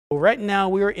Right now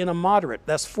we are in a moderate.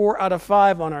 That's 4 out of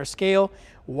 5 on our scale.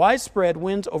 Widespread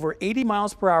winds over 80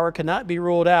 miles per hour cannot be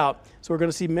ruled out. So we're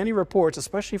going to see many reports,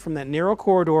 especially from that narrow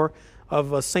corridor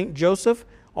of St. Joseph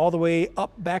all the way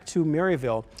up back to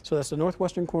Maryville. So that's the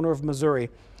northwestern corner of Missouri.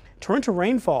 Torrential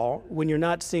rainfall when you're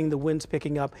not seeing the winds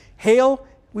picking up. Hail,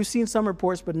 we've seen some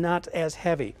reports, but not as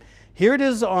heavy. Here it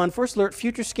is on First Alert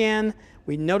Future Scan.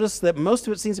 We notice that most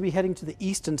of it seems to be heading to the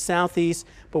east and southeast,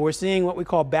 but we're seeing what we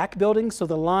call back building, so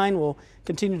the line will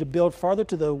continue to build farther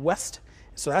to the west.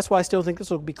 So that's why I still think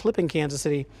this will be clipping Kansas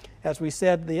City. As we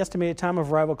said, the estimated time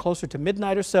of arrival closer to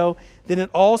midnight or so. Then it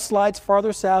all slides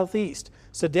farther southeast.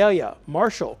 Sedalia,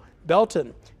 Marshall,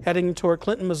 Belton, heading toward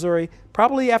Clinton, Missouri,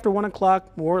 probably after 1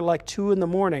 o'clock, more like 2 in the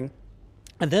morning.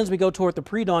 And then as we go toward the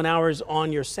pre-dawn hours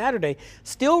on your Saturday,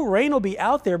 still rain will be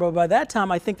out there, but by that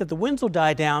time I think that the winds will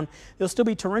die down. There'll still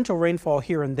be torrential rainfall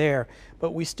here and there,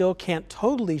 but we still can't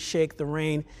totally shake the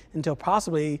rain until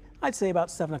possibly, I'd say about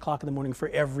 7 o'clock in the morning for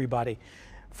everybody.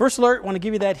 First Alert, want to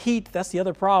give you that heat. That's the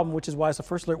other problem, which is why it's a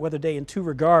First Alert weather day in 2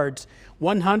 regards.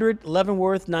 100,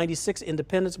 Leavenworth, 96,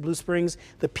 Independence, Blue Springs,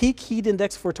 the peak heat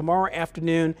index for tomorrow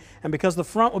afternoon. And because the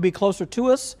front will be closer to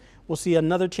us, we'll see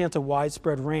another chance of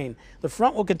widespread rain. The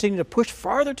front will continue to push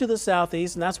farther to the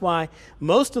southeast, and that's why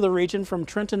most of the region from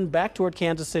Trenton back toward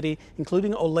Kansas City,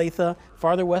 including Olathe,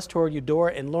 farther west toward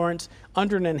Eudora and Lawrence,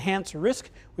 under an enhanced risk,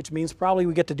 which means probably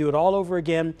we get to do it all over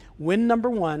again. Wind number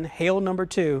 1, hail number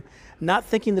 2. Not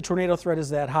thinking the tornado threat is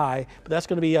that high, but that's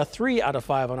going to be a 3 out of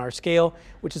 5 on our scale,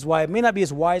 which is why it may not be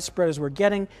as widespread as we're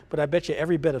getting, but I bet you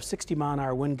every bit of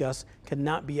 60-mile-an-hour wind gusts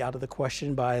cannot be out of the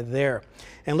question by there.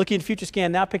 And looking at Future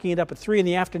Scan now, picking it up at 3 in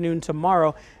the afternoon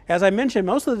tomorrow. As I mentioned,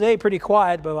 most of the day pretty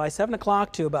quiet, but by 7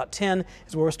 o'clock to about 10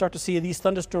 is where we'll start to see these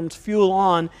thunderstorms fuel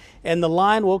on, and the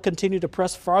line will continue to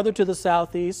press farther to the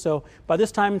southeast. So by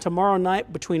this time tomorrow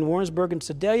night, between Warrensburg and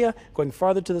Sedalia, going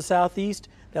farther to the southeast,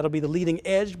 that'll be the leading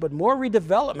edge, but more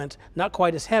redevelopment, not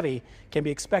quite as heavy, can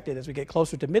be expected as we get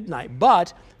closer to midnight.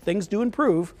 But things do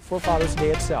improve for Father's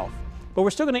Day itself. But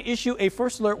we're still going to issue a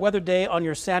First Alert weather day on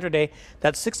your Saturday.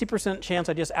 That 60% chance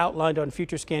I just outlined on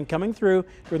Future Scan coming through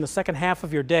during the second half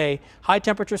of your day. High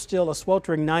temperature still a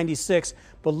sweltering 96,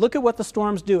 but look at what the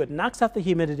storms do. It knocks out the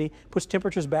humidity, puts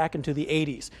temperatures back into the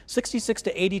 80s. 66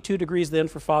 to 82 degrees then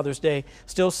for Father's Day.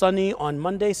 Still sunny on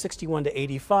Monday, 61 to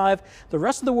 85. The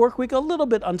rest of the work week a little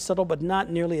bit unsettled, but not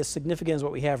nearly as significant as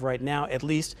what we have right now, at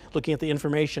least looking at the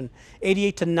information.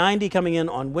 88 to 90 coming in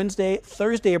on Wednesday.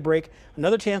 Thursday a break.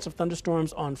 Another chance of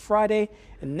thunderstorms on Friday,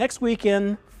 and next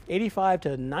weekend 85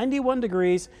 to 91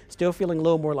 degrees, still feeling a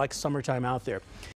little more like summertime out there.